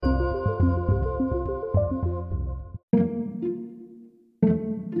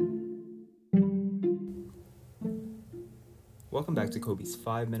welcome back to Kobe's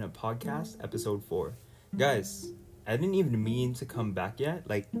 5-Minute Podcast, episode 4. Guys, I didn't even mean to come back yet.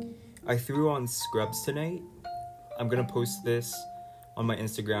 I threw on Scrubs tonight. I'm gonna post this on my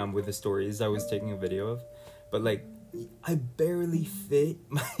Instagram with the stories I was taking a video of. But, I barely fit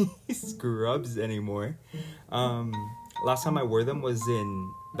my Scrubs anymore. Last time I wore them was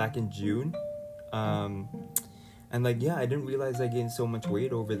back in June. And, I didn't realize I gained so much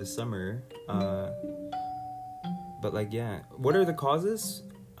weight over the summer. But what are the causes?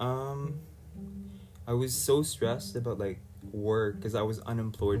 I was so stressed about work because I was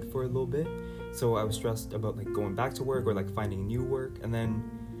unemployed for a little bit. So I was stressed about going back to work or finding new work, and then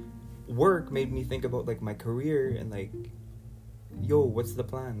work made me think about my career and what's the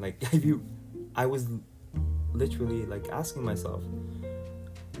plan? I was literally asking myself,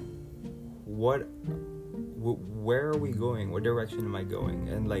 where are we going? What direction am I going?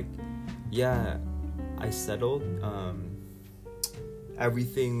 And I settled.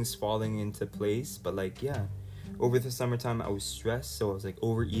 Everything's falling into place, but over the summertime I was stressed, so I was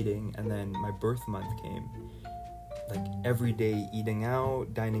overeating, and then my birth month came. Every day eating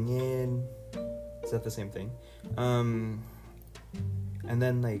out, dining in. Is that the same thing? And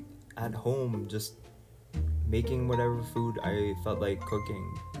then at home just making whatever food I felt like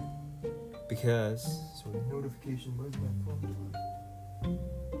cooking. Because notification, where's my phone?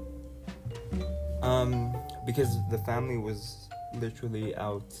 Because the family was literally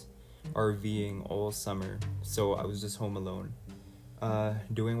out RVing all summer, so I was just home alone,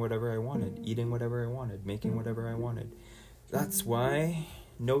 doing whatever I wanted, eating whatever I wanted, making whatever I wanted. That's why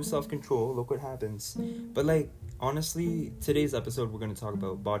no self-control. Look what happens. But honestly, today's episode we're going to talk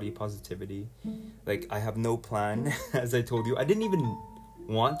about body positivity. I have no plan. As I told you, I didn't even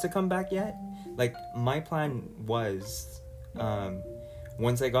want to come back yet. My plan was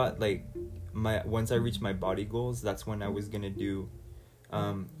once I got once I reached my body goals, that's when I was gonna do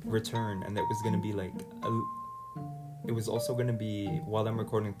return, and it was gonna be it was also gonna be, while I'm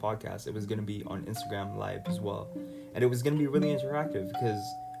recording podcast, it was gonna be on Instagram live as well, and it was gonna be really interactive because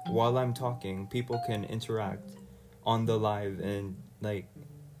while I'm talking, people can interact on the live and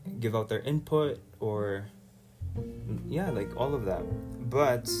give out their input or all of that.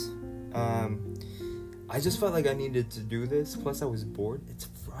 But I just felt I needed to do this. Plus I was bored. It's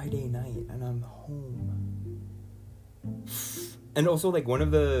Friday night and I'm home. And also one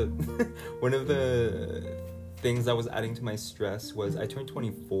of the things that was adding to my stress was I turned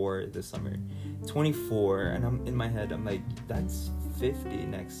 24 this summer. 24, and I'm in my head, I'm that's 50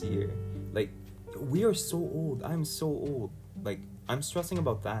 next year. We are so old. I'm so old. I'm stressing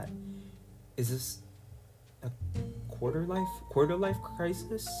about that. Is this a quarter life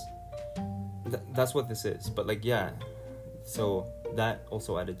crisis? That's what this is. But so that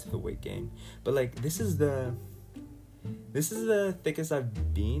also added to the weight gain. But this is the thickest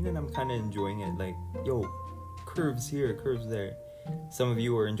I've been, and I'm kind of enjoying it. Curves here, curves there. Some of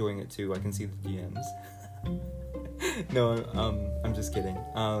you are enjoying it too. I can see the DMs. No, I'm just kidding.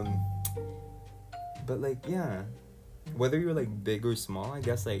 But whether you're big or small, I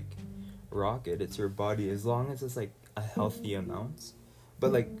guess rock it. It's your body, as long as it's a healthy amount.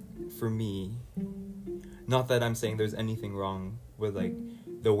 But for me, not that I'm saying there's anything wrong with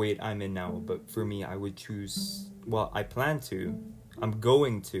the weight I'm in now, but for me, I would choose, I plan to, I'm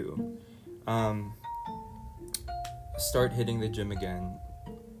going to start hitting the gym again.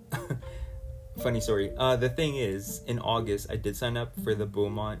 Funny story. The thing is, in August I did sign up for the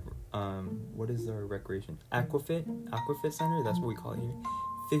Beaumont what is our recreation, Aquafit Center, that's what we call it here.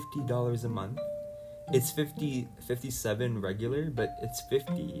 $50 a month. It's 57 regular, but it's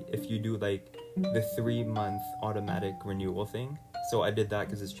 50 if you do the 3-month automatic renewal thing. So I did that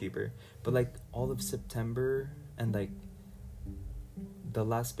because it's cheaper. But all of September and the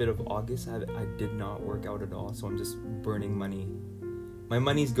last bit of August, I did not work out at all. So I'm just burning money. My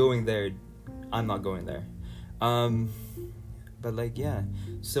money's going there. I'm not going there. But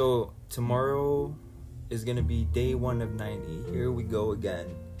so tomorrow is gonna be day 1 of 90. Here we go again.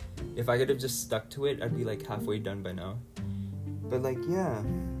 If I could have just stuck to it, I'd be halfway done by now. But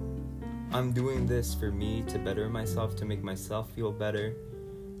I'm doing this for me, to better myself, to make myself feel better.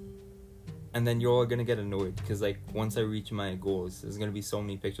 And then you're all gonna get annoyed because once I reach my goals, there's gonna be so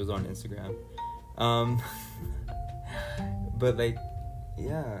many pictures on Instagram. But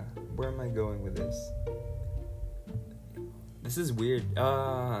where am I going with this? This is weird.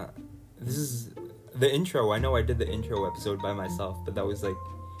 This is the intro. I know I did the intro episode by myself, but that was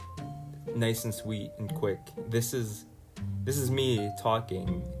nice and sweet and quick. This is me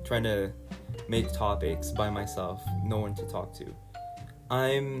talking, trying to make topics by myself, no one to talk to.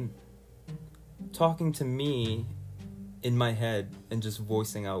 I'm talking to me in my head and just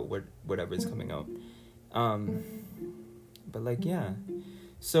voicing out whatever's coming out. But like, yeah.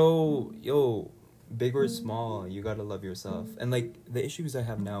 So, yo, big or small, you gotta love yourself. And like, the issues I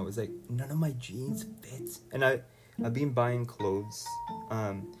have now is like, none of my jeans fit. And I've been buying clothes.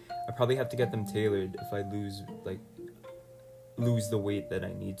 I probably have to get them tailored if I lose the weight that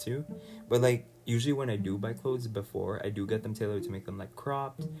I need to. But like, usually when I do buy clothes before, I do get them tailored to make them like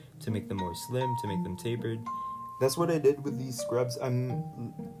cropped, to make them more slim, to make them tapered. That's what I did with these scrubs. I'm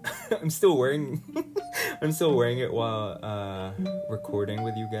still wearing I'm still wearing it while recording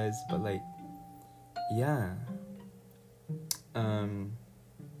with you guys, but like, yeah. I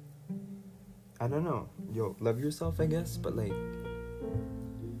don't know. Yo, love yourself, I guess, but like,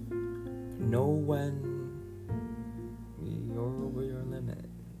 know when you're over your limit.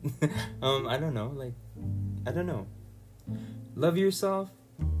 I don't know, like, I don't know. Love yourself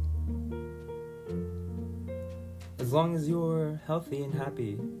as long as you're healthy and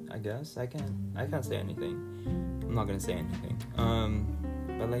happy, I guess. I can't say anything. I'm not gonna say anything.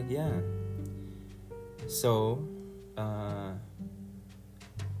 But like, yeah. So,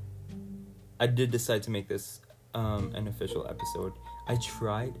 I did decide to make this an official episode. I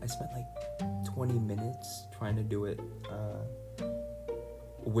spent like 20 minutes trying to do it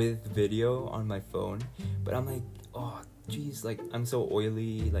with video on my phone, but I'm like, oh jeez, like I'm so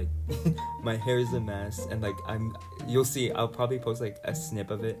oily, like my hair is a mess, and like you'll see, I'll probably post like a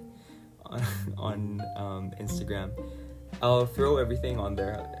snip of it on Instagram. I'll throw everything on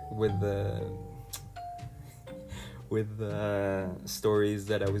there with the stories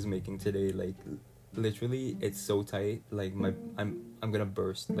that I was making today. Like literally, it's so tight. Like I'm gonna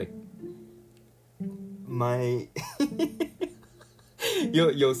burst. Like my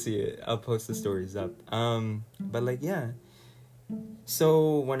you'll see it. I'll post the stories up. But like, yeah.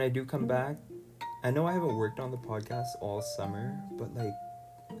 So when I do come back, I know I haven't worked on the podcast all summer, but like,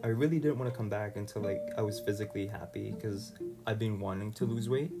 I really didn't want to come back until like I was physically happy, because I've been wanting to lose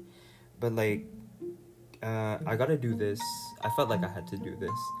weight. But like, I gotta do this. I felt like I had to do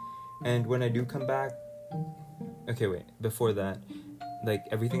this. And when I do come back, okay, wait, before that, like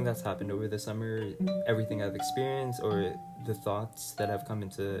everything that's happened over the summer, everything I've experienced, or the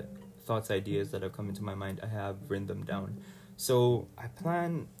ideas that have come into my mind, I have written them down. So I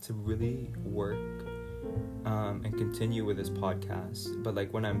plan to really work and continue with this podcast. But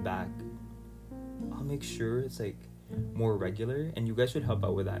like when I'm back, I'll make sure it's like more regular, and you guys should help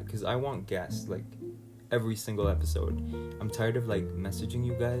out with that, because I want guests like every single episode. I'm tired of like messaging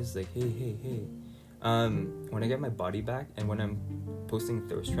you guys like, hey. When I get my body back and when I'm posting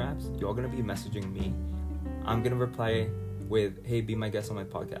thirst traps, y'all gonna be messaging me. I'm gonna reply with, hey, be my guest on my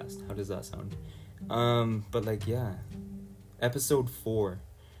podcast. How does that sound? But like, yeah, episode 4.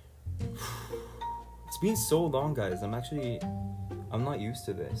 It's been so long, guys. I'm not used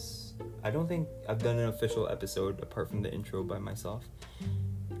to this. I don't think I've done an official episode apart from the intro by myself.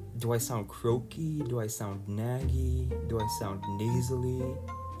 Do I sound croaky? Do I sound naggy? Do I sound nasally?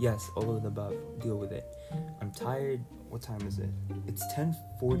 Yes, all of the above. Deal with it. I'm tired. What time is it? It's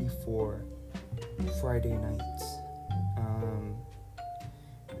 10:44 Friday night.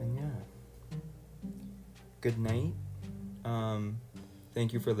 And yeah. Good night.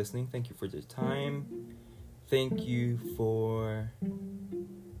 Thank you for listening. Thank you for your time. Thank you for...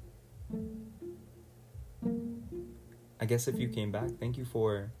 I guess if you came back, thank you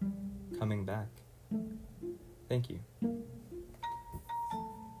for coming back. Thank you.